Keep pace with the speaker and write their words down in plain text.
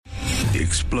The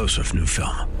explosive new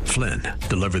film, Flynn,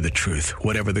 deliver the truth,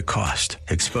 whatever the cost.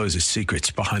 Exposes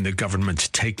secrets behind the government's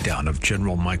takedown of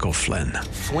General Michael Flynn.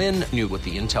 Flynn knew what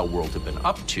the intel world had been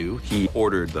up to. He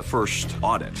ordered the first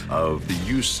audit of the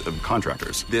use of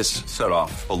contractors. This set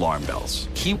off alarm bells.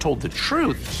 He told the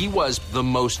truth. He was the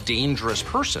most dangerous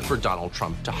person for Donald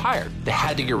Trump to hire. They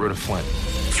had to get rid of Flynn.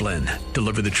 Flynn,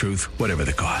 deliver the truth, whatever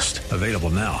the cost. Available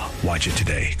now. Watch it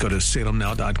today. Go to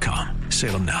salemnow.com.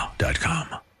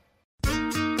 salemnow.com.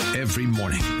 Every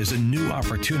morning is a new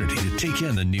opportunity to take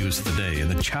in the news of the day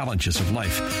and the challenges of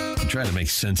life and try to make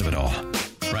sense of it all.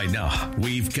 Right now,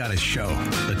 we've got a show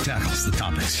that tackles the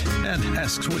topics and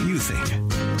asks what you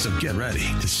think. So get ready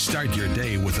to start your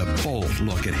day with a bold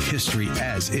look at history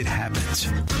as it happens.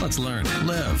 Let's learn,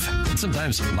 live, and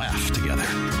sometimes laugh together.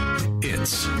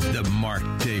 It's the Mark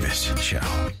Davis Show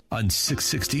on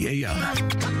 660 AM.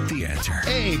 The Answer.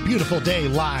 A beautiful day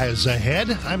lies ahead.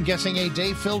 I'm guessing a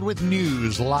day filled with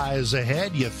news lies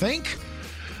ahead, you think?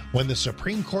 When the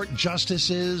Supreme Court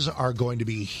justices are going to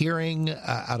be hearing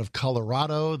out of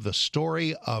Colorado the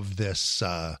story of this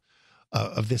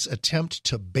attempt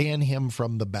to ban him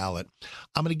from the ballot.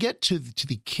 I'm going to get to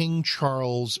the King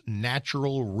Charles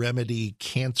natural remedy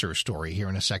cancer story here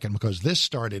in a second, because this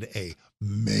started a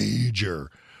major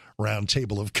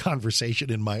roundtable of conversation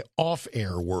in my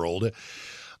off-air world.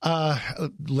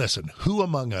 Listen, who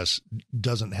among us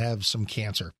doesn't have some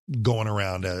cancer going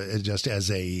around just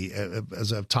as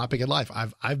a topic in life?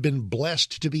 I've been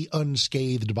blessed to be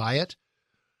unscathed by it.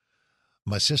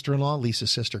 My sister-in-law,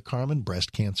 Lisa's sister Carmen,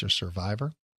 breast cancer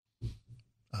survivor.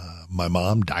 My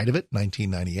mom died of it,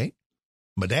 1998.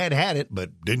 My dad had it,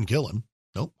 but didn't kill him.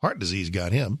 Nope, heart disease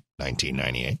got him,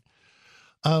 1998.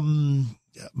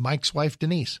 Mike's wife,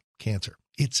 Denise, cancer.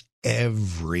 It's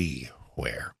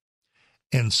everywhere.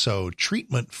 And so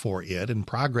treatment for it and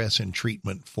progress in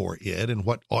treatment for it and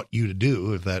what ought you to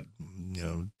do if that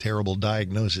terrible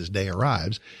diagnosis day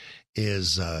arrives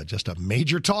is just a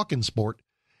major talking sport.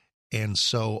 And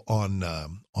so on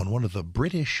one of the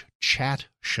British chat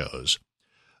shows,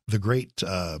 the great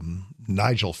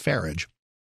Nigel Farage,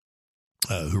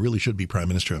 who really should be Prime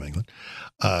Minister of England,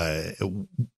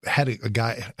 had a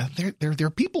guy. There are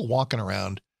people walking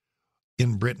around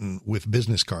in Britain with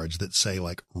business cards that say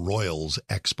like Royals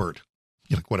expert,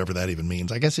 whatever that even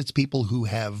means. I guess it's people who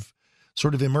have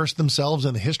sort of immersed themselves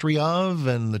in the history of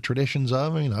and the traditions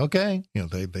of,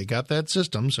 they got that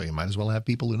system, so you might as well have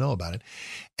people who know about it.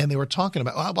 And they were talking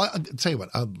about, I'll tell you what,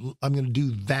 I'm going to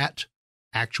do that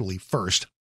actually first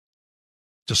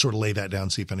to sort of lay that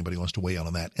down, see if anybody wants to weigh in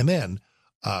on that. And then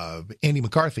Andy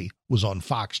McCarthy was on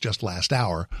Fox just last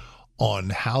hour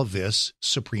on how this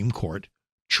Supreme Court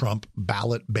Trump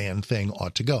ballot ban thing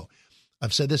ought to go.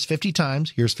 I've said this 50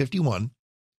 times. Here's 51.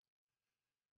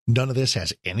 None of this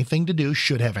has anything to do,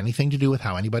 should have anything to do with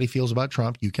how anybody feels about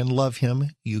Trump. You can love him.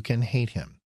 You can hate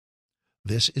him.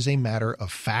 This is a matter of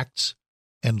facts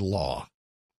and law.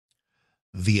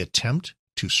 The attempt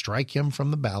to strike him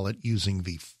from the ballot using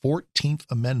the 14th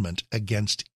Amendment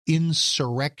against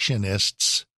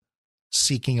insurrectionists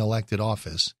seeking elected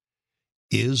office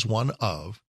is one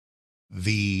of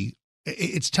the,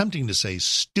 it's tempting to say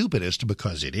stupidest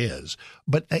because it is,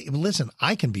 but listen,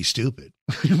 I can be stupid.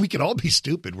 We can all be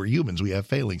stupid. We're humans. We have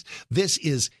failings. This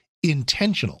is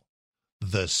intentional,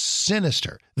 the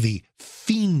sinister, the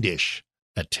fiendish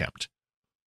attempt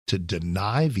to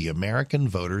deny the American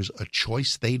voters a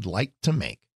choice they'd like to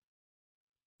make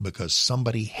because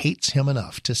somebody hates him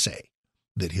enough to say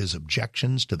that his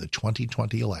objections to the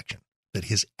 2020 election, that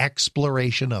his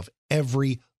exploration of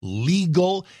every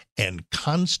legal and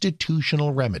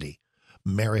constitutional remedy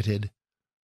merited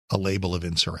a label of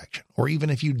insurrection. Or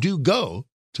even if you do go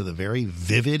to the very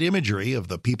vivid imagery of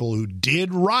the people who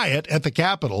did riot at the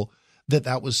Capitol,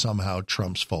 that was somehow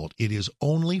Trump's fault. It is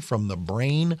only from the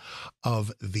brain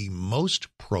of the most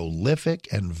prolific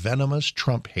and venomous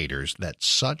Trump haters that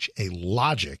such a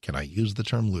logic, and I use the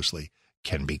term loosely,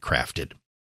 can be crafted.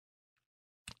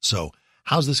 So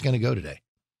how's this going to go today?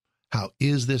 How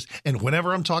is this? And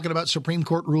whenever I'm talking about Supreme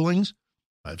Court rulings,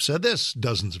 I've said this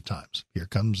dozens of times. Here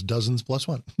comes dozens plus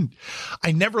one.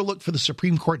 I never look for the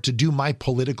Supreme Court to do my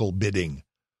political bidding.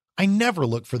 I never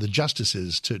look for the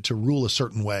justices to rule a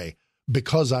certain way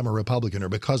because I'm a Republican or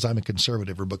because I'm a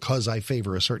conservative or because I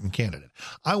favor a certain candidate.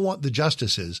 I want the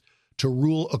justices to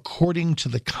rule according to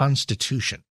the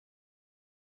Constitution.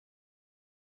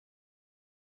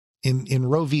 In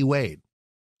Roe v. Wade,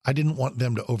 I didn't want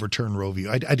them to overturn Roe v.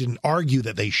 I didn't argue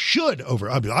that they should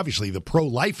obviously, the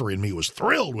pro-lifer in me was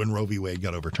thrilled when Roe v. Wade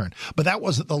got overturned. But that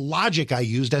wasn't the logic I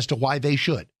used as to why they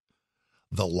should.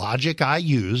 The logic I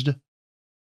used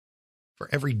for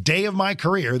every day of my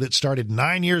career that started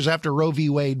 9 years after Roe v.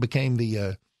 Wade became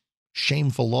the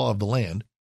shameful law of the land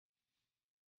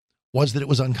was that it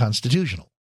was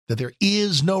unconstitutional, that there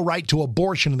is no right to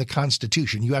abortion in the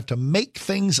Constitution. You have to make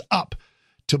things up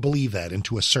to believe that and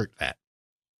to assert that.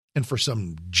 And for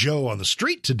some Joe on the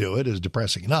street to do it is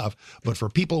depressing enough, but for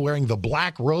people wearing the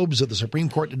black robes of the Supreme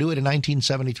Court to do it in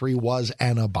 1973 was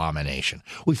an abomination.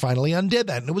 We finally undid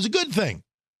that, and it was a good thing.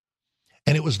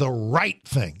 And it was the right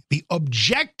thing, the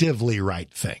objectively right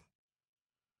thing.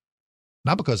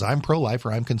 Not because I'm pro-life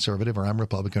or I'm conservative or I'm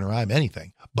Republican or I'm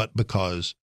anything, but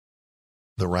because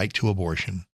the right to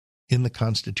abortion in the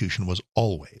Constitution was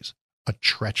always a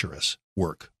treacherous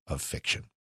work of fiction.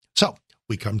 So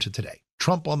we come to today.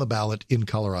 Trump on the ballot in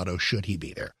Colorado, should he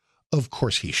be there? Of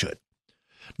course he should.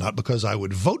 Not because I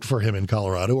would vote for him in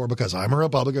Colorado or because I'm a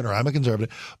Republican or I'm a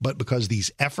conservative, but because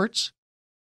these efforts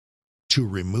to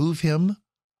remove him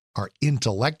are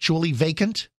intellectually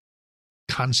vacant,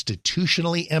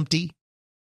 constitutionally empty,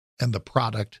 and the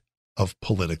product of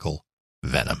political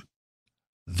venom.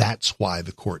 That's why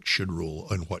the court should rule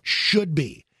on what should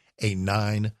be a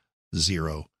 9-0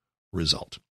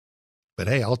 result. But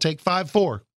hey, I'll take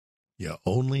 5-4. You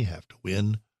only have to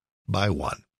win by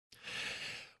one.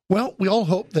 Well, we all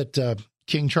hope that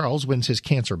King Charles wins his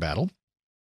cancer battle.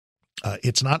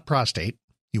 It's not prostate.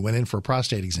 He went in for a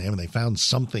prostate exam and they found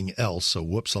something else. So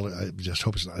whoops, I just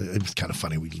hope it's not. It's kind of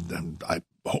funny.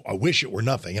 I wish it were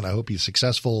nothing, and I hope he's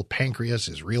successful. Pancreas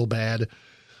is real bad.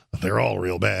 They're all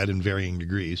real bad in varying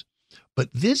degrees. But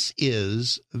this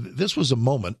was a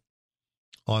moment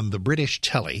on the British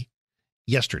telly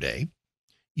yesterday.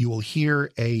 You will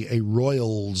hear a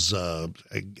royals.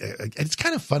 It's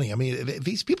kind of funny. I mean,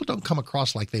 these people don't come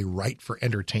across like they write for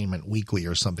Entertainment Weekly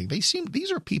or something.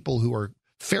 These are people who are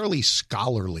fairly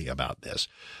scholarly about this.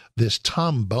 This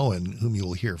Tom Bowen, whom you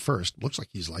will hear first, looks like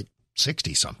he's like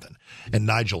 60-something. And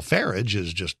Nigel Farage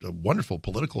is just a wonderful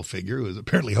political figure who is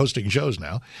apparently hosting shows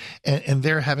now. And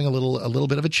they're having a little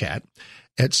bit of a chat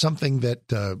at something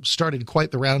that started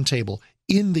quite the roundtable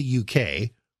in the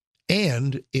UK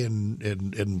and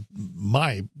in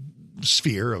my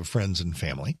sphere of friends and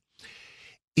family.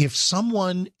 If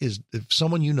someone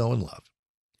you know and love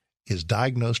is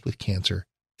diagnosed with cancer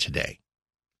today,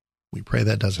 we pray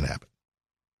that doesn't happen.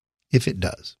 If it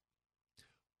does,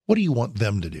 what do you want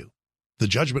them to do? The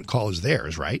judgment call is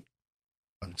theirs, right?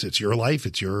 It's your life.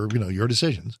 It's your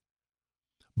decisions.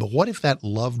 But what if that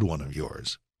loved one of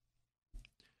yours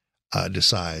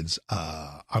decides,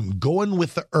 I'm going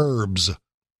with the herbs.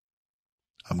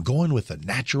 I'm going with the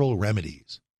natural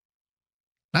remedies.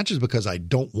 Not just because I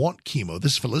don't want chemo.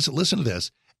 Listen to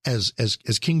this.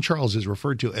 As King Charles is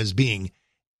referred to as being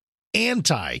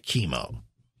anti-chemo.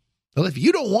 Well, if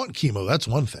you don't want chemo, that's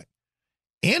one thing.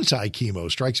 Anti-chemo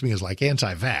strikes me as like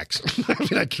anti-vax.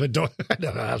 I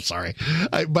mean, I'm sorry.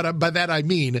 But by that I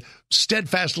mean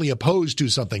steadfastly opposed to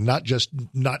something, not just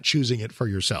not choosing it for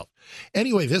yourself.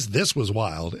 Anyway, this was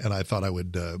wild, and I thought I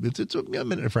would, it's a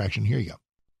minute and a fraction. Here you go.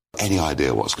 Any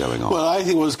idea what's going on? Well, I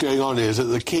think what's going on is that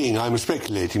the King, I'm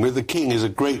speculating, but the King is a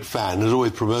great fan, is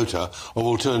always promoter of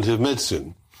alternative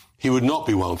medicine. He would not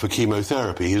be one for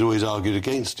chemotherapy. He's always argued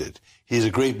against it. He's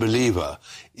a great believer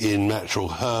in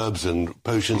natural herbs and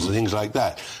potions and things like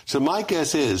that. So my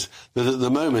guess is that at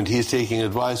the moment he's taking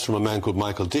advice from a man called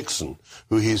Michael Dixon,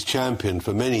 who he's championed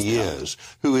for many years,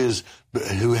 who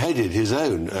headed his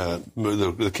own,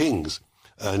 the King's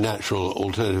Natural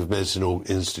Alternative Medicine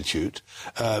Institute,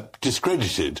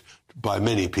 discredited by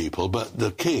many people, but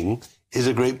the King is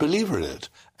a great believer in it.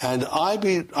 And I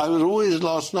was always,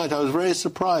 last night, I was very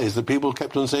surprised that people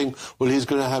kept on saying, well, he's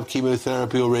going to have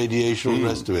chemotherapy or radiation or the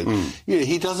rest of it. You know,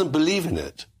 he doesn't believe in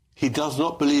it. He does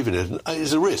not believe in it.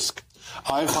 It's a risk.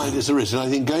 I find it's a risk. And I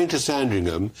think going to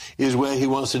Sandringham is where he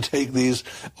wants to take these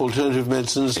alternative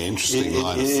medicines in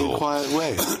a quiet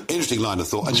way. Interesting line of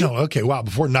thought. No, okay, wow.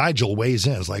 Before Nigel weighs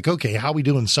in, it's like, okay, how are we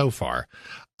doing so far?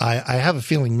 I have a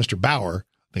feeling Mr. Bauer,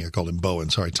 I think I called him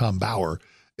Bowen, sorry, Tom Bauer,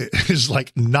 is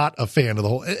like not a fan of the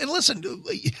whole. And listen,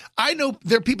 I know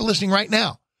there are people listening right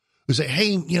now who say,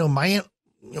 hey, my Aunt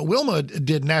Wilma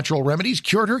did natural remedies,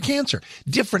 cured her cancer.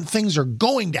 Different things are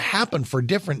going to happen for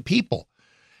different people.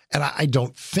 And I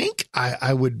don't think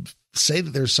I would say that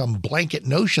there's some blanket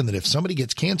notion that if somebody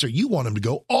gets cancer, you want them to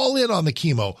go all in on the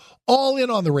chemo, all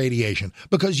in on the radiation,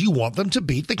 because you want them to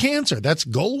beat the cancer. That's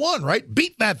goal one, right?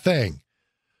 Beat that thing.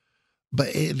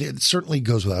 But it certainly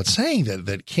goes without saying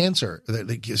that cancer, the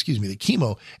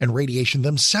chemo and radiation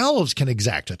themselves can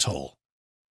exact a toll.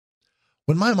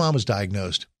 When my mom was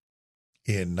diagnosed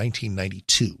in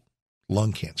 1992,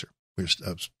 lung cancer, we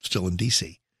were still in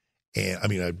D.C., and I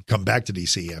mean, I'd come back to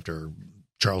D.C. after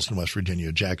Charleston, West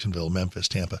Virginia, Jacksonville, Memphis,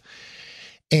 Tampa.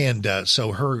 And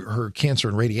so her cancer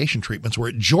and radiation treatments were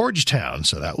at Georgetown.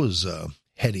 So that was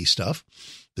heady stuff.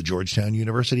 The Georgetown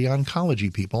University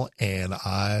Oncology people. And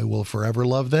I will forever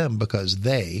love them because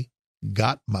they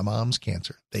got my mom's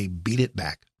cancer. They beat it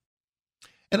back.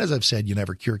 And as I've said, you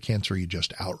never cure cancer, you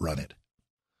just outrun it.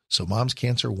 So mom's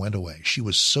cancer went away. She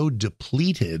was so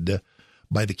depleted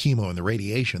by the chemo and the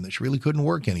radiation that she really couldn't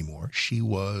work anymore. She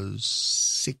was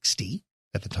 60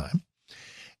 at the time.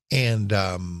 And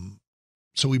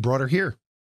so we brought her here,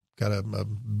 got a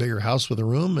bigger house with a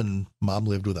room, and mom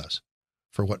lived with us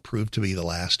for what proved to be the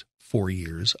last 4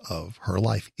 years of her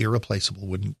life. Irreplaceable,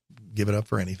 wouldn't give it up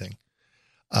for anything.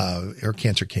 Her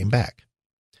cancer came back.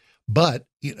 But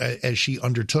as she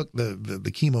undertook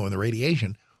the chemo and the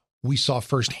radiation, we saw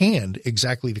firsthand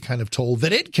exactly the kind of toll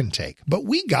that it can take. But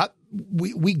we gambled,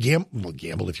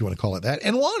 if you want to call it that,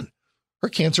 and won. Her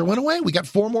cancer went away. We got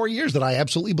 4 more years that I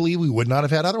absolutely believe we would not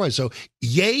have had otherwise. So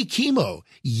yay chemo,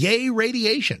 yay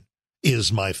radiation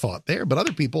is my thought there. But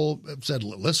other people have said,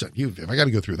 listen, if I got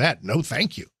to go through that, no,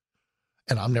 thank you.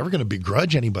 And I'm never going to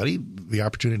begrudge anybody the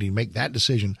opportunity to make that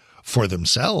decision for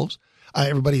themselves.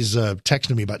 Everybody's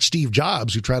texting me about Steve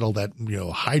Jobs, who tried all that,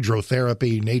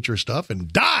 hydrotherapy, nature stuff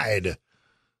and died.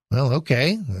 Well,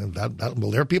 okay.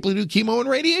 Well, there are people who do chemo and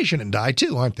radiation and die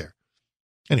too, aren't there?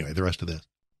 Anyway, the rest of this.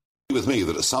 With me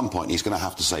that at some point he's going to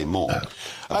have to say more.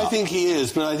 I think he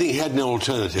is, but I think he had no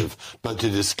alternative but to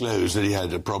disclose that he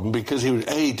had a problem because he would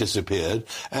A, disappeared,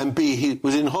 and B, he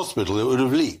was in hospital. It would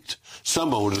have leaked.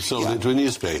 Someone would have sold it to a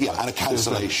newspaper. Yeah, and a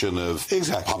cancellation of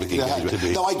public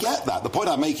engagement. No, I get that. The point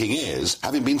I'm making is,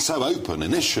 having been so open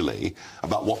initially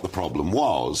about what the problem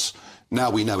was,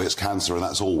 now we know it's cancer and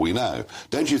that's all we know.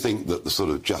 Don't you think that the sort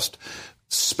of just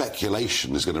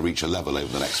speculation is going to reach a level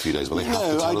over the next few days where they have to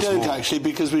tell us more? No, I don't actually,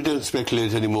 because we don't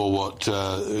speculate anymore what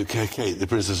Kate, the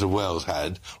Princess of Wales,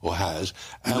 had or has.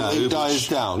 It dies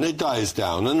down. It dies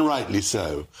down, and rightly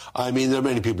so. I mean, there are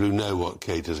many people who know what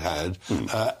Kate has had,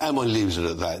 and one leaves it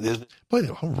at that. Boy,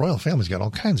 the whole royal family's got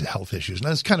all kinds of health issues.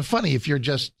 Now, it's kind of funny if you're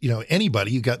just,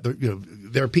 anybody,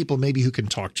 there are people maybe who can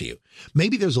talk to you.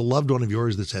 Maybe there's a loved one of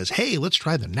yours that says, hey, let's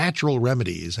try the natural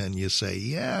remedies. And you say,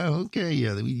 yeah, okay,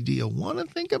 yeah. Do you want to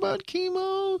think about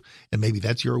chemo? And maybe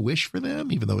that's your wish for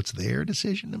them, even though it's their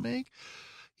decision to make.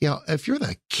 If you're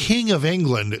the King of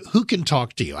England, who can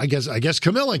talk to you? I guess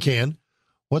Camilla can.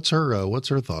 What's her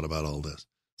thought about all this?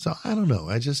 So I don't know.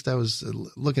 I was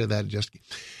looking at that just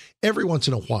every once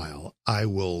in a while, I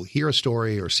will hear a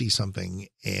story or see something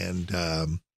and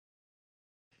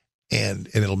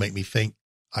it'll make me think,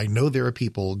 I know there are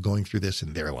people going through this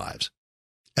in their lives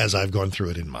as I've gone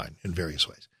through it in mine in various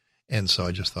ways. And so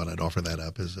I just thought I'd offer that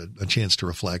up as a chance to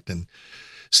reflect and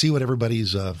see what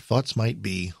everybody's thoughts might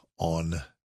be on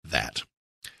that.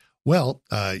 Well,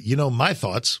 my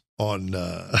thoughts on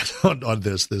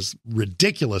this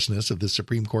ridiculousness of this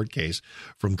Supreme Court case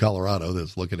from Colorado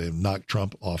that's looking to knock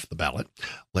Trump off the ballot.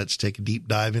 Let's take a deep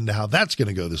dive into how that's going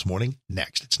to go this morning.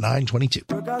 Next, it's 9:22.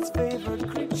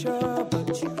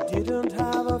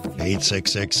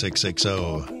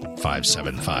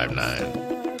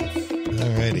 866-660-5759.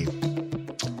 All righty.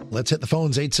 Let's hit the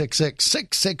phones,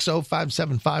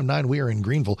 866-660-5759. We are in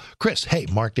Greenville. Chris, hey,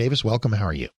 Mark Davis, welcome. How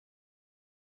are you?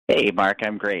 Hey, Mark,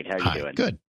 I'm great. How are you doing?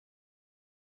 Good.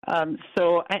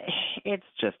 It's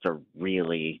just a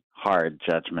really hard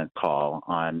judgment call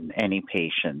on any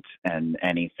patient and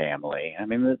any family. I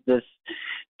mean, this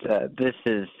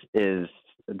is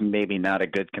maybe not a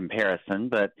good comparison,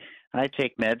 but I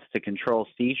take meds to control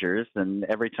seizures, and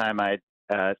every time I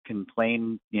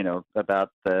complain, about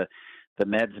the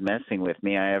meds messing with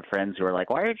me, I have friends who are like,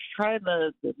 "Why aren't you trying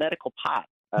the medical pot?"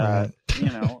 Right.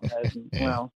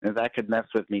 Well, that could mess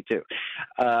with me too.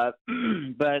 But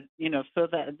so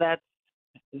that's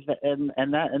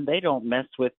and they don't mess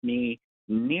with me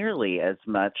nearly as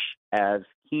much as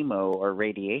chemo or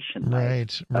radiation.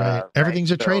 Right.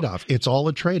 Everything's a trade-off. It's all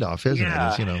a trade-off, isn't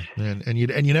it? And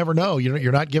you never know.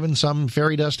 You're not given some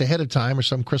fairy dust ahead of time or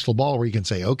some crystal ball where you can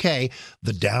say, okay,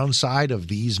 the downside of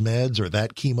these meds or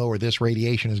that chemo or this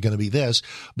radiation is going to be this,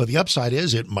 but the upside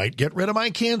is it might get rid of my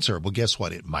cancer. Well, guess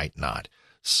what? It might not.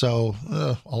 So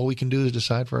all we can do is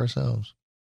decide for ourselves.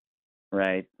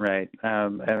 Right. I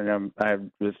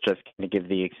was just going to give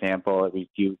the example.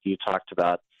 You talked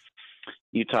about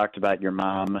your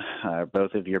mom,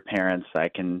 both of your parents. I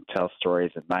can tell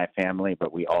stories of my family,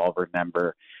 but we all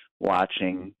remember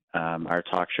watching our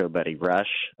talk show buddy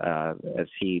Rush as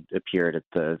he appeared at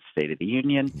the State of the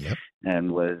Union. Yep.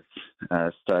 And was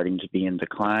starting to be in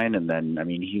decline. And then,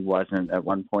 he wasn't at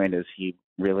one point as he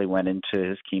really went into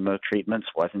his chemo treatments,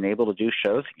 wasn't able to do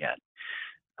shows again.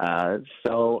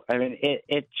 So I mean,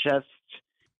 it's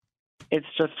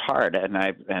just hard, and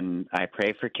I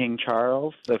pray for King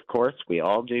Charles, of course, we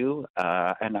all do,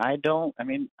 and I don't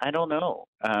know.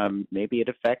 Maybe it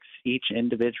affects each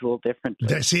individual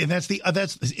differently. See, and that's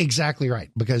exactly right,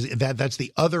 because that's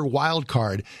the other wild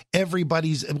card.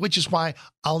 Which is why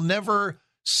I'll never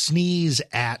sneeze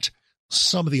at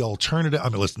some of the alternative. I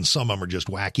mean, listen, some of them are just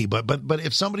wacky, but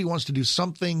if somebody wants to do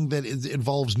something that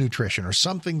involves nutrition or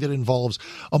something that involves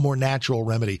a more natural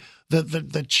remedy,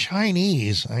 the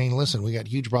Chinese, I mean, listen, we got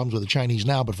huge problems with the Chinese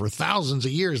now, but for thousands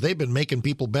of years, they've been making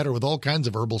people better with all kinds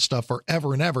of herbal stuff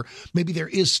forever and ever. Maybe there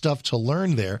is stuff to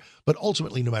learn there, but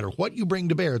ultimately, no matter what you bring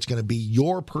to bear, it's going to be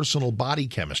your personal body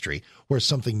chemistry, where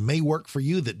something may work for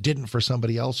you that didn't for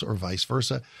somebody else, or vice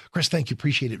versa. Chris, thank you.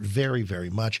 Appreciate it very, very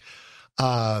much.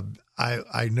 I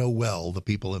know well the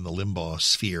people in the Limbaugh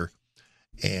sphere,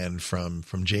 and from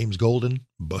James Golden,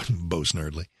 Bo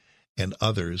Snerdley, and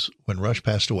others, when Rush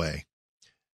passed away,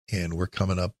 and we're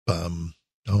coming up,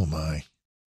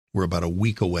 we're about a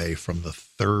week away from the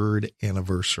 3rd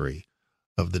anniversary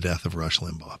of the death of Rush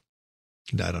Limbaugh.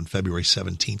 He died on February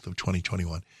 17th of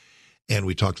 2021. And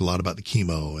we talked a lot about the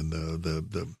chemo and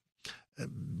the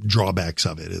drawbacks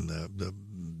of it and the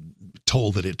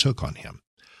toll that it took on him.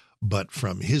 But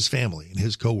from his family and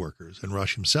his coworkers and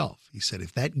Rush himself, he said,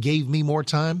 if that gave me more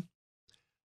time,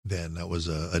 then that was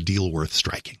a deal worth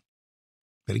striking.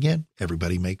 But again,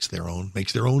 everybody makes their own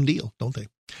deal, don't they?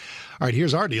 All right,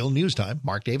 here's our deal. News time.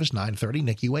 Mark Davis, 9:30.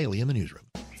 Nikki Whaley in the newsroom.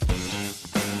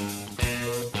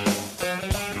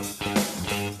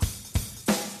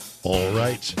 All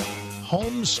right.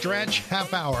 Home stretch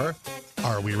half hour.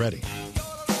 Are we ready?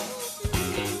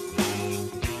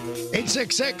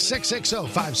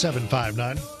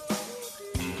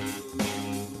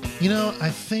 866-660-5759. You know, I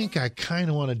think I kind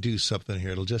of want to do something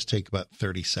here. It'll just take about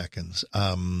 30 seconds.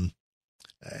 I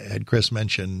had Chris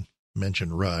mention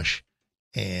Rush,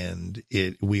 and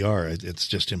it's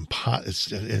just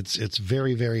it's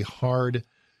very, very hard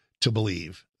to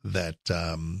believe that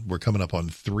we're coming up on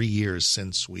 3 years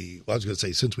since we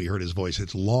heard his voice.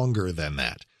 It's longer than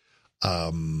that.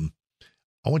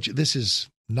 This is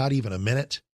not even a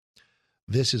minute.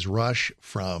 This is Rush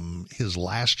from his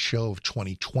last show of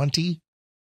 2020.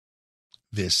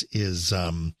 This is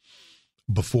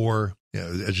before,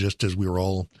 just as we were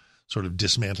all sort of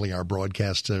dismantling our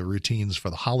broadcast routines for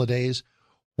the holidays.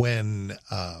 When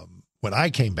I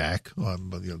came back on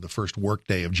the first work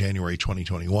day of January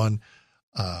 2021,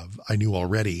 I knew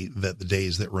already that the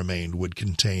days that remained would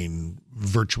contain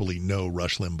virtually no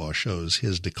Rush Limbaugh shows.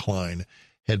 His decline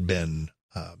had been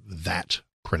that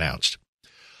pronounced.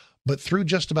 But through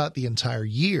just about the entire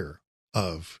year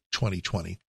of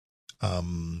 2020,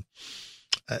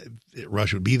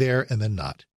 Rush would be there and then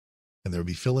not. And there would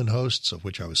be fill-in hosts, of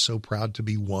which I was so proud to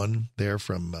be one there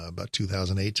from about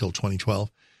 2008 till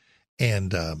 2012.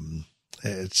 And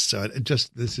this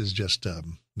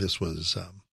was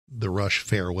the Rush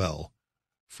farewell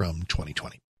from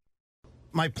 2020.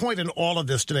 My point in all of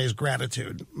this today is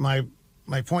gratitude. My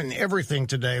point in everything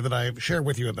today that I share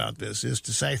with you about this is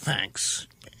to say thanks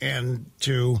and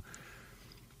to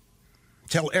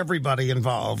tell everybody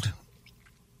involved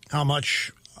how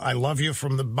much I love you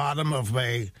from the bottom of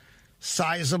a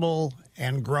sizable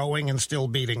and growing and still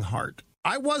beating heart.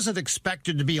 I wasn't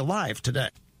expected to be alive today.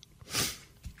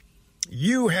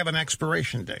 You have an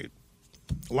expiration date.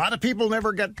 A lot of people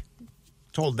never get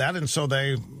told that, and so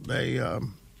they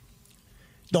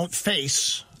don't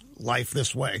face life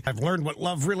this way. I've learned what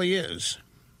love really is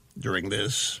during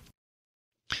this.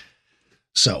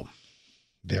 So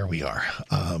there we are.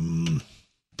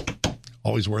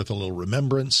 Always worth a little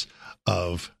remembrance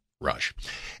of Rush.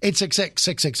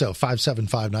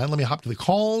 866-660-5759. Let me hop to the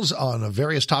calls on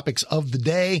various topics of the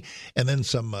day, and then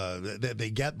some.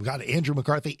 We got Andrew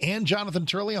McCarthy and Jonathan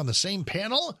Turley on the same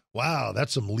panel. Wow,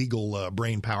 that's some legal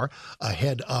brain power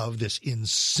ahead of this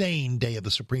insane day of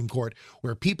the Supreme Court,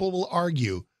 where people will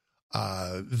argue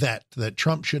that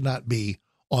Trump should not be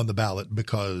on the ballot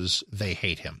because they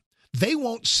hate him. They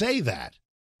won't say that,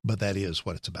 but that is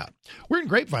what it's about. We're in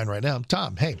Grapevine right now.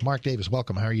 Tom, hey, Mark Davis,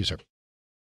 welcome. How are you, sir?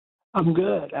 I'm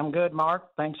good, Mark.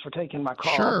 Thanks for taking my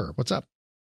call. Sure. What's up?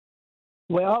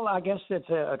 Well, I guess it's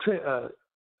a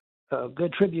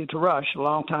good tribute to Rush, a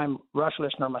longtime Rush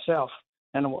listener myself,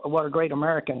 and what a great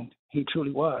American he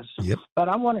truly was. Yep. But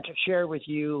I wanted to share with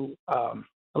you a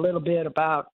little bit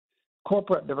about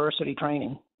corporate diversity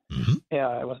training. Mm-hmm.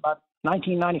 It was about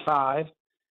 1995,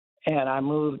 and I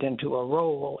moved into a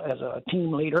role as a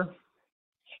team leader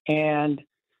and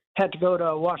had to go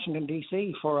to Washington,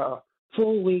 D.C. for a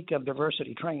full week of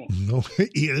diversity training. No,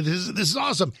 this is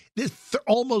awesome.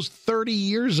 Almost 30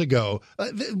 years ago.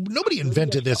 Nobody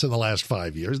invented this in the last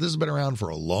 5 years. This has been around for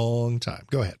a long time.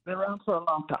 Go ahead. Been around for a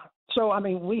long time. So, I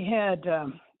mean, we had,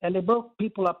 and they broke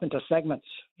people up into segments,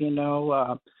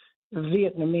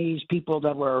 Vietnamese people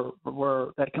that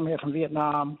that come here from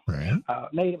Vietnam, right.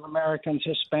 Native Americans,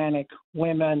 Hispanic,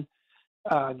 women,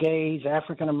 gays,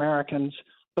 African Americans.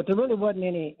 But there really wasn't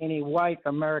any white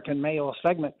American male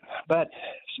segment. But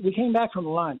we came back from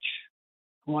lunch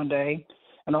one day,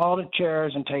 and all the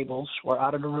chairs and tables were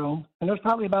out of the room, and there's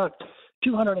probably about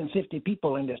 250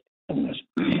 people in this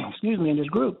in this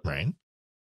group. Right.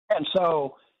 And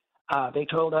so they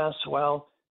told us, well,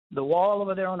 the wall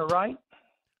over there on the right,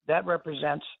 that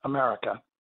represents America.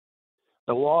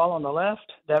 The wall on the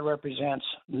left, that represents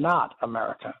not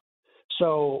America.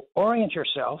 So orient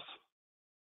yourself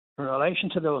in relation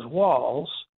to those walls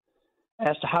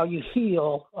as to how you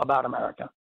feel about America.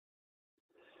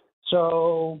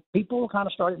 So people kind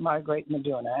of started migrating and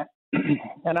doing that.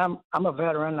 And I'm a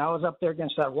veteran. I was up there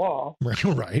against that wall.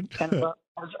 Right. And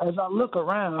as I look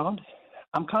around,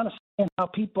 I'm kind of seeing how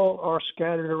people are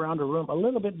scattered around the room a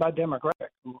little bit by demographic,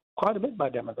 quite a bit by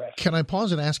demographic. Can I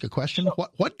pause and ask a question?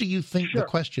 What do you think the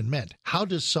question meant? How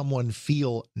does someone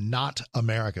feel not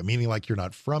America? Meaning like you're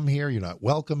not from here, you're not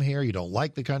welcome here, you don't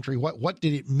like the country. What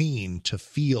did it mean to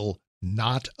feel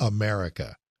not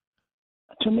America?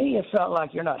 To me, it felt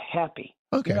like you're not happy.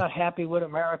 Okay. You're not happy with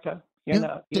America.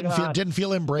 Didn't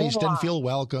feel embraced, didn't feel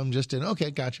welcome, just didn't.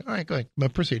 Okay, gotcha. All right, go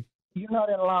ahead. Proceed. You're not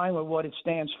in line with what it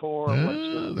stands for.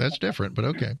 That's different, but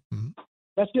okay. Mm-hmm.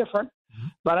 That's different,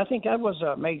 but I think that was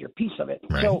a major piece of it.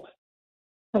 Right. So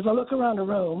as I look around the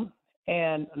room,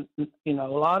 and, a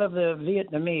lot of the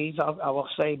Vietnamese, I will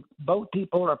say boat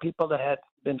people are people that had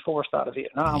been forced out of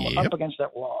Vietnam were up against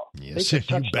that wall. Yes, you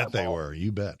bet they were.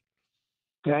 You bet.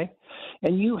 Okay.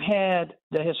 And you had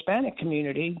the Hispanic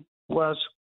community was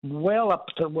well up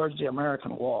towards the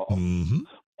American wall. Mm-hmm.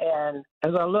 And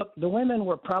as I look, the women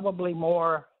were probably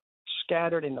more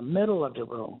scattered in the middle of the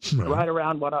room, right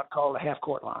around what I'd call the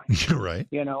half-court line. Right.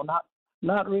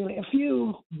 Not really. A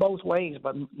few both ways,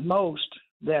 but most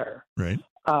there. Right.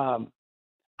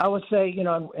 I would say,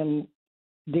 and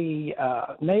the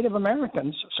Native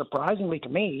Americans, surprisingly to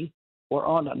me, were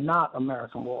on the not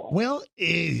American wall. Well,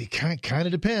 it kind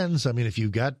of depends. I mean, if you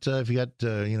got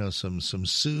some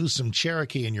Sioux, some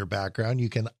Cherokee in your background, you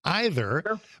can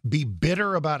either be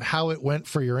bitter about how it went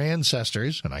for your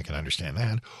ancestors, and I can understand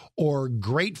that, or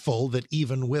grateful that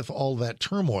even with all that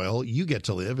turmoil, you get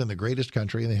to live in the greatest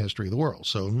country in the history of the world.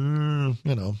 So,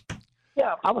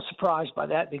 Yeah, I was surprised by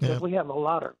that because we have a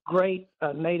lot of great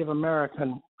Native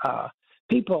American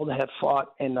people that have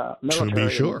fought in the military.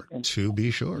 To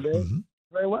be sure.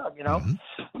 Very well,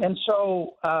 And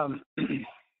so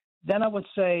then I would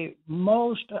say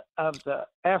most of the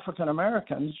African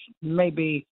Americans,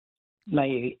 maybe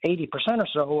 80% or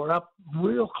so, were up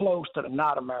real close to the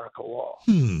not America wall.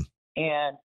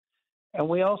 And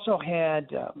we also had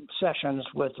sessions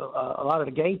with a lot of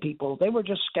the gay people. They were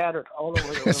just scattered all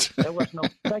over the room. There was no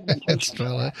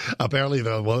segmentation. Apparently,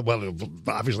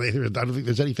 obviously, I don't think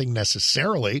there's anything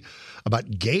necessarily about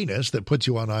gayness that puts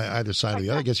you on either side of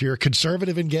the other. I guess you're a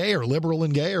conservative and gay or liberal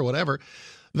and gay or whatever.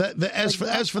 As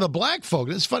for the black folk,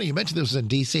 it's funny you mentioned this was in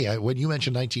D.C. When you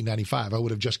mentioned 1995, I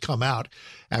would have just come out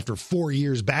after 4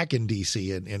 years back in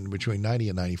D.C. in between 90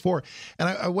 and 94. And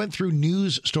I went through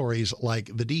news stories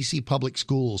like the D.C. public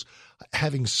schools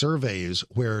having surveys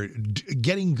where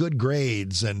getting good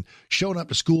grades and showing up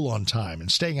to school on time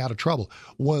and staying out of trouble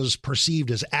was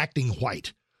perceived as acting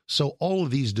white. So all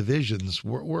of these divisions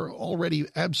were already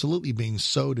absolutely being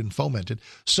sowed and fomented.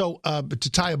 So but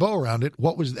to tie a bow around it,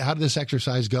 how did this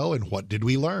exercise go and what did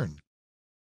we learn?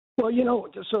 Well,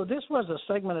 so this was a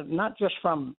segment not just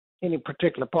from any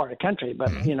particular part of the country, but,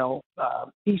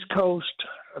 East Coast,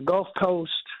 Gulf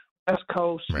Coast, West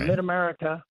Coast,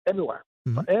 Mid-America, everywhere,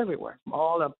 everywhere, from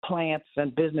all the plants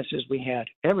and businesses we had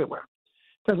everywhere.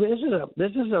 Because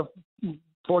this is a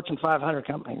Fortune 500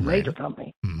 company, major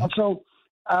company. And so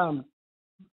then,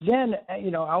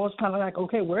 I was kind of like,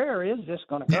 okay, where is this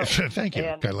going to go? Thank you.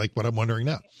 Kind of like what I'm wondering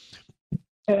now.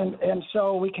 And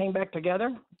so we came back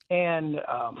together, and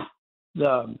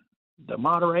the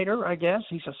moderator, I guess,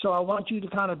 he said, so I want you to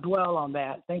kind of dwell on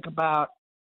that. Think about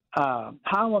what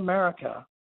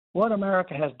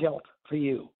America has dealt for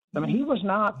you. I mean, he was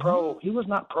not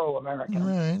pro-American.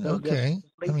 Right, okay.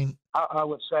 I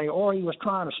would say, or he was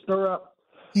trying to stir up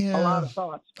a lot of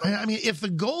thoughts. I mean, if the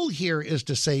goal here is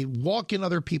to say, walk in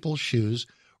other people's shoes,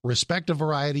 respect a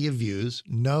variety of views,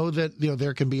 know that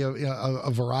there can be a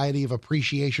variety of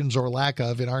appreciations or lack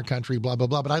of in our country, blah, blah,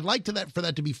 blah. But I'd like for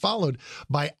that to be followed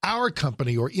by our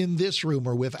company or in this room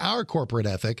or with our corporate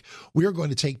ethic. We're going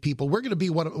to take people, we're going to be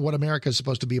what America is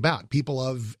supposed to be about, people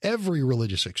of every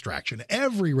religious extraction,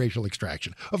 every racial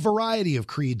extraction, a variety of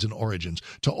creeds and origins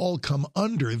to all come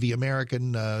under the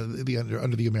American,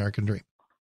 under the American dream.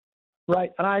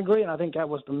 Right, and I agree, and I think that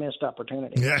was the missed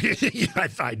opportunity. Yeah,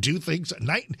 I do think so.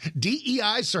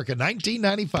 DEI circa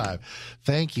 1995.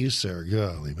 Thank you, sir.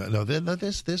 Golly, no, none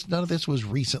of this was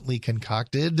recently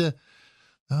concocted.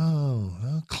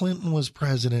 Oh, Clinton was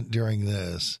president during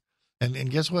this, and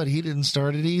guess what? He didn't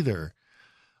start it either.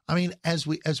 I mean, as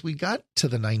we got to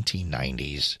the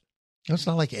 1990s, it's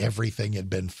not like everything had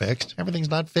been fixed. Everything's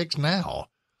not fixed now.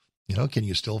 Can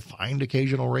you still find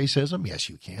occasional racism? Yes,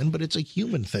 you can, but it's a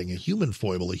human thing, a human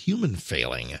foible, a human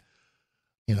failing.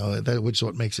 Which is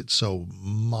what makes it so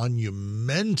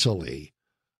monumentally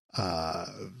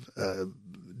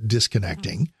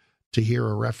disconnecting to hear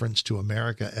a reference to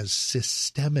America as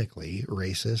systemically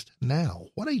racist now.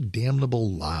 What a damnable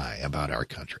lie about our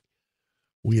country.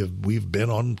 We've been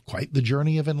on quite the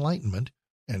journey of enlightenment.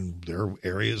 And there are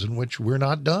areas in which we're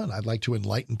not done. I'd like to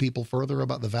enlighten people further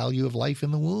about the value of life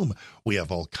in the womb. We have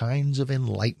all kinds of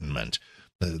enlightenment.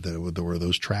 Where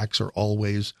those tracks are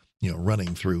always,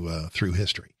 running through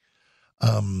history.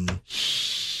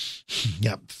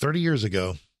 30 years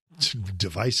ago,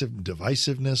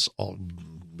 divisiveness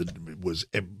was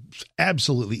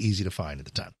absolutely easy to find at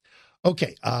the time.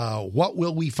 Okay, what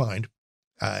will we find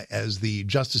as the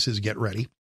justices get ready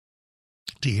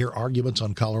to hear arguments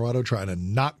on Colorado trying to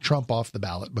knock Trump off the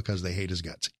ballot because they hate his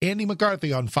guts? Andy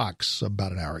McCarthy on Fox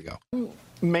about an hour ago.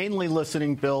 Mainly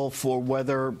listening, Bill, for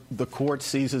whether the court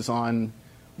seizes on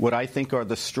what I think are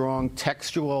the strong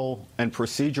textual and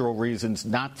procedural reasons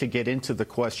not to get into the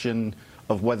question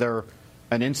of whether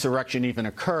an insurrection even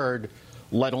occurred,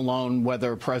 let alone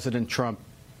whether President Trump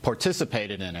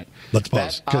participated in it. Let's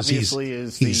pause, because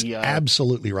he's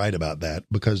absolutely right about that,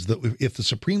 because if the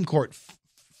Supreme Court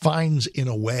finds in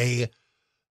a way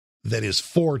that is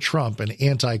for Trump and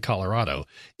anti-Colorado,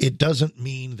 it doesn't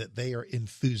mean that they are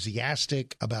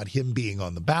enthusiastic about him being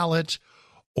on the ballot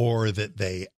or that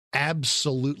they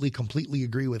absolutely completely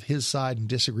agree with his side and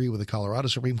disagree with the Colorado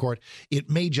Supreme Court. It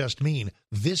may just mean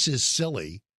this is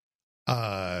silly.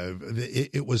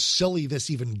 It was silly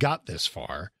this even got this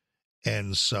far.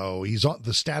 And so he's on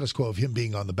the status quo of him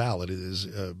being on the ballot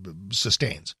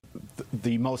sustains.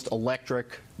 The most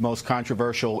electric, most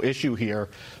controversial issue here.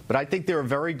 But I think there are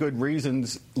very good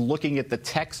reasons looking at the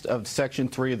text of Section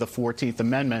 3 of the 14th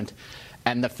Amendment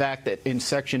and the fact that in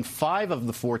Section 5 of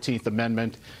the 14th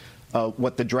Amendment,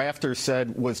 what the drafters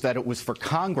said was that it was for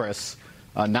Congress,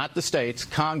 not the states,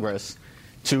 Congress,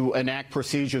 to enact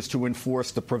procedures to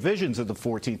enforce the provisions of the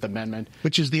 14th Amendment.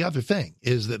 Which is the other thing,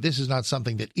 is that this is not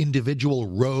something that individual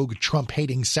rogue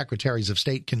Trump-hating secretaries of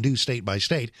state can do state by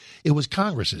state. It was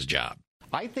Congress's job.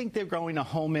 I think they're going to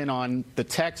home in on the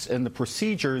text and the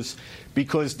procedures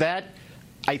because that,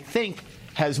 I think,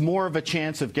 has more of a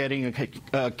chance of getting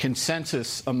a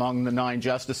consensus among the 9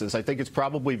 justices. I think it's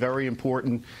probably very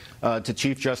important to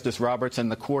Chief Justice Roberts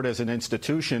and the court as an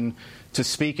institution to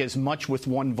speak as much with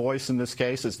one voice in this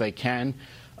case as they can.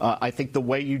 I think the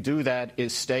way you do that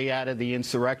is stay out of the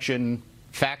insurrection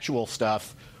factual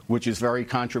stuff, which is very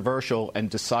controversial, and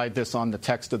decide this on the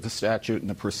text of the statute and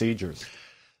the procedures.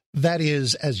 That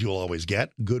is, as you'll always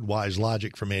get, good, wise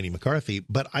logic from Andy McCarthy.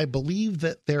 But I believe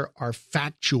that there are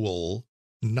factual,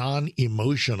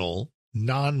 non-emotional,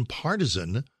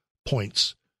 non-partisan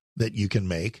points that you can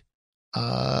make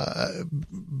about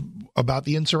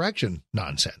the insurrection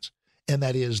nonsense. And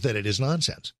that is that it is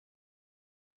nonsense.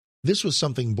 This was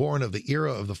something born of the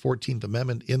era of the 14th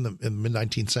Amendment in the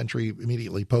mid-19th century,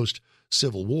 immediately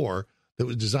post-Civil War, that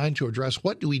was designed to address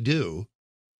what do we do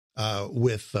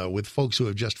with folks who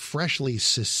have just freshly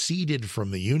seceded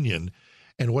from the Union,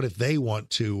 and what if they want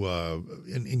to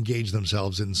engage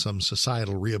themselves in some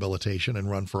societal rehabilitation and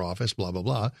run for office, blah, blah,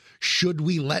 blah. Should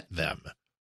we let them?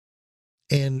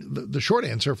 And the short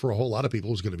answer for a whole lot of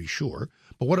people is going to be sure.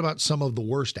 But what about some of the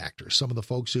worst actors, some of the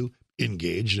folks who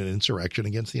engaged in insurrection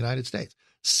against the United States?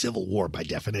 Civil War, by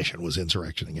definition, was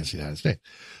insurrection against the United States.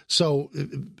 So,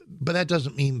 but that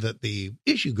doesn't mean that the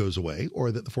issue goes away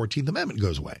or that the 14th Amendment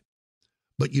goes away.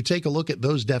 But you take a look at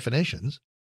those definitions.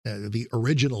 The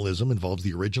originalism involves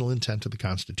the original intent of the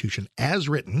Constitution as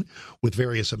written with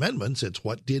various amendments. It's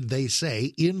what did they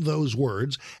say in those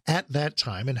words at that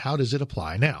time, and how does it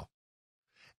apply now?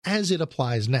 As it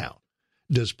applies now,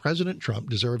 does President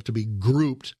Trump deserve to be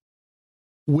grouped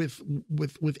with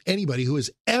anybody who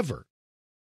has ever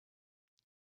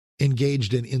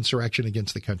engaged in insurrection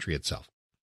against the country itself.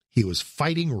 He was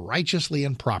fighting righteously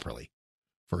and properly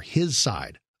for his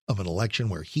side of an election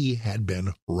where he had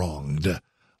been wronged.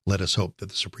 Let us hope that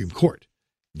the Supreme Court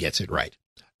gets it right.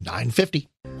 9:50.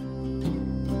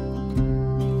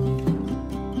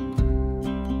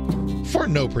 For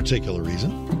no particular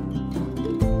reason.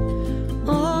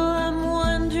 Oh, I'm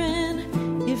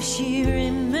wondering if she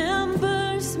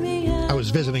remembers me. I was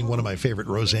visiting one of my favorite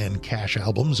Rosanne Cash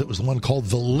albums. It was the one called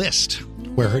The List,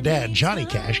 where her dad, Johnny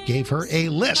Cash, gave her a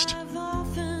list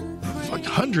of like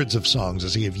hundreds of songs.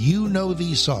 As if you know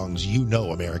these songs, you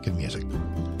know American music.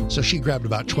 So she grabbed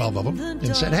about 12 of them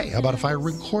and said, hey, how about if I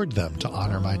record them to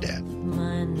honor my dad?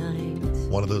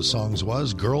 One of those songs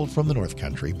was Girl from the North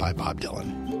Country by Bob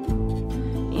Dylan.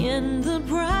 In the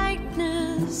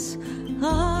brightness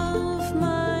of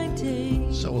my day.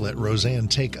 So we'll let Rosanne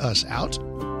take us out. I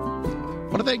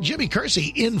want to thank Jimmy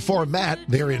Kersey in for Matt.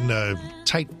 They're in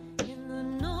tight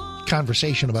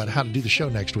conversation about how to do the show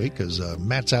next week because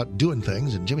Matt's out doing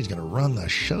things and Jimmy's going to run the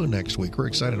show next week. We're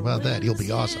excited about that. He'll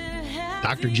be awesome.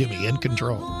 Dr. Jimmy in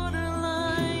control.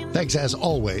 Thanks, as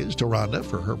always, to Rhonda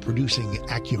for her producing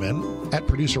acumen at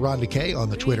Producer Rhonda K on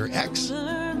the Twitter X.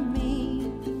 And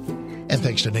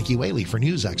thanks to Nikki Whaley for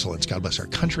news excellence. God bless our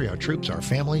country, our troops, our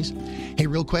families. Hey,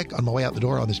 real quick, on my way out the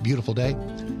door on this beautiful day,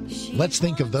 let's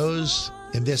think of those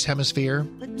in this hemisphere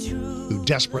who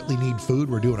desperately need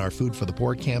food. We're doing our Food for the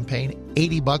Poor campaign.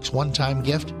 $80 one-time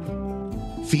gift.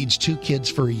 Feeds 2 kids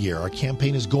for a year. Our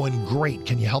campaign is going great.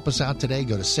 Can you help us out today?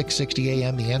 Go to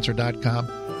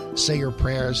 660amtheanswer.com. Say your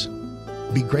prayers.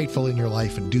 Be grateful in your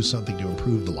life and do something to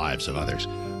improve the lives of others.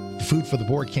 The Food for the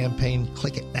Poor campaign,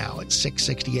 click it now at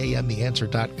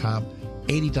 660amtheanswer.com.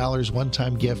 $80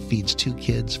 one-time gift feeds 2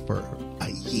 kids for a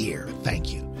year.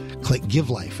 Thank you. Click Give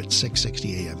Life at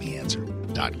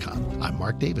 660amtheanswer.com. I'm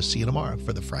Mark Davis. See you tomorrow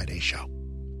for the Friday show.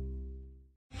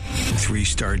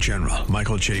 3-star General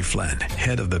Michael J. Flynn,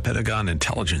 head of the Pentagon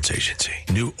Intelligence Agency,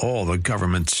 knew all the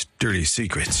government's dirty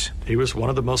secrets. He was one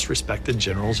of the most respected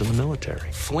generals in the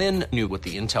military. Flynn knew what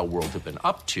the intel world had been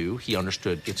up to. He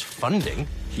understood its funding.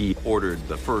 He ordered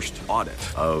the first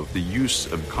audit of the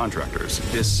use of contractors.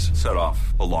 This set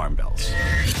off alarm bells.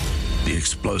 The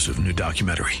explosive new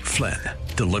documentary, Flynn,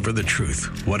 Deliver the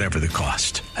Truth, Whatever the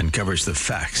Cost, uncovers the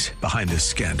facts behind this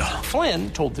scandal.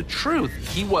 Flynn told the truth.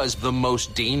 He was the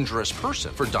most dangerous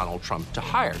person for Donald Trump to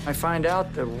hire. I find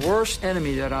out the worst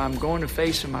enemy that I'm going to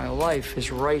face in my life is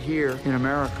right here in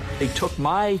America. They took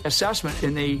my assessment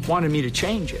and they wanted me to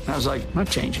change it. And I was like, I'm not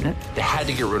changing it. They had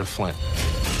to get rid of Flynn.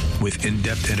 With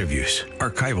in-depth interviews,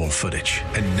 archival footage,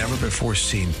 and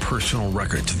never-before-seen personal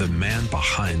records of the man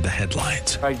behind the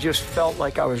headlines. I just felt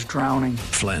like I was drowning.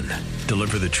 Flynn,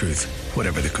 Deliver the Truth,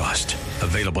 Whatever the Cost.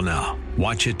 Available now.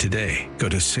 Watch it today. Go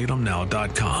to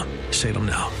salemnow.com.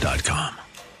 salemnow.com.